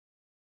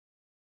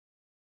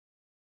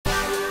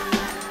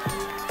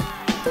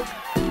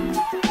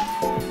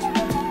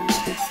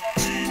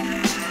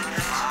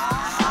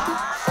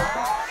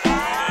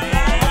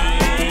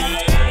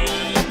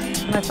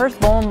First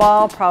bowling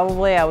ball,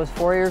 probably I was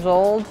 4 years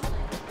old,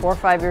 4 or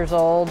 5 years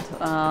old.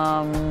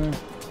 I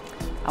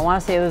want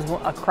to say it was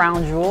a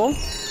crown jewel.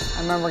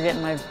 I remember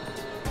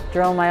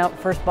drilling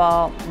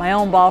my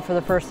own ball for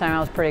the first time. I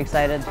was pretty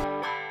excited.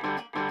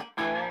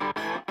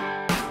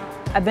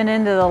 I've been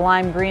into the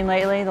lime green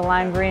lately, the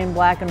lime green,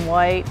 black and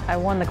white. I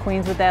won the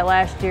Queens with that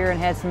last year and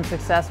had some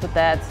success with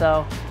that.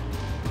 So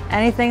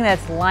anything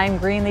that's lime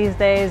green these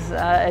days,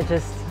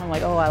 I'm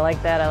like, oh, I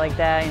like that, I like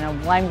that. You know,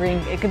 lime green,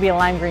 it could be a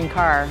lime green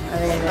car. I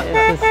mean,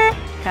 it's just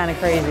kind of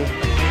crazy.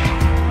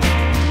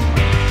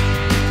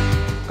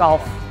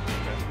 Golf.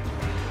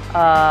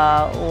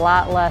 A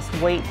lot less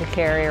weight to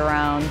carry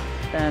around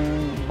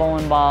than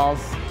bowling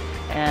balls,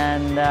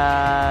 and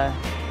I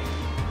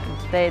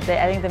think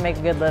they make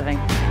a good living.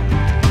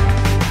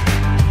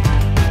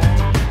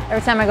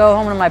 Every time I go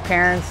home to my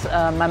parents,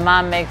 my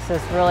mom makes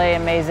this really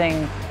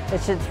amazing,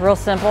 it's real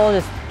simple,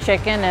 just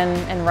chicken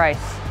and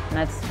rice. And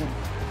that's,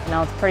 you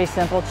know, it's pretty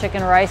simple,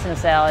 chicken, rice, and a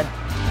salad.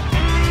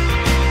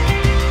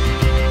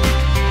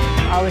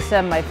 I always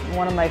said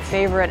one of my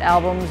favorite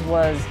albums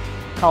was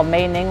called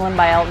Made in England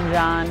by Elton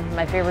John.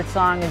 My favorite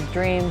song is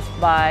Dreams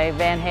by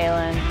Van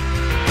Halen.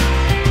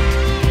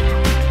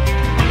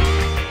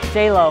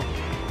 J-Lo.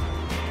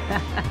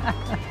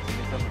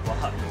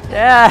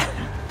 Yeah.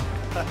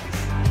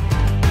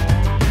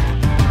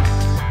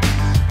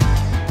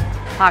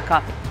 Hot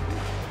coffee.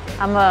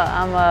 I'm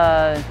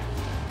a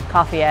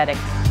coffee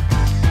addict.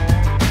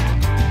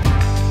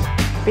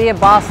 Be a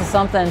boss of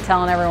something and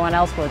telling everyone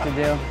else what to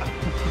do.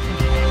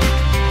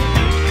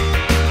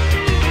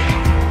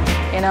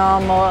 You know,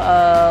 I'm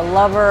a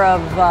lover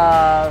of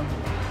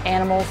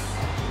animals,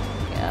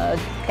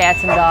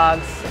 cats and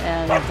dogs,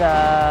 and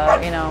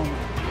you know,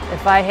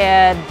 if I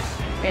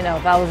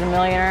was a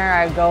millionaire,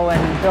 I'd go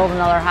and build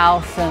another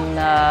house and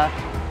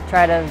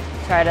try to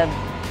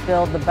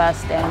build the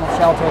best animal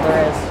shelter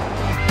there is.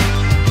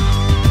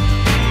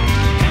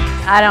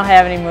 I don't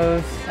have any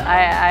moves.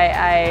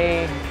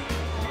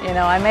 You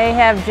know, I may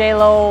have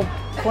J-Lo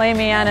play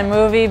me on a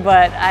movie,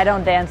 but I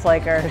don't dance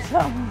like her,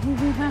 so.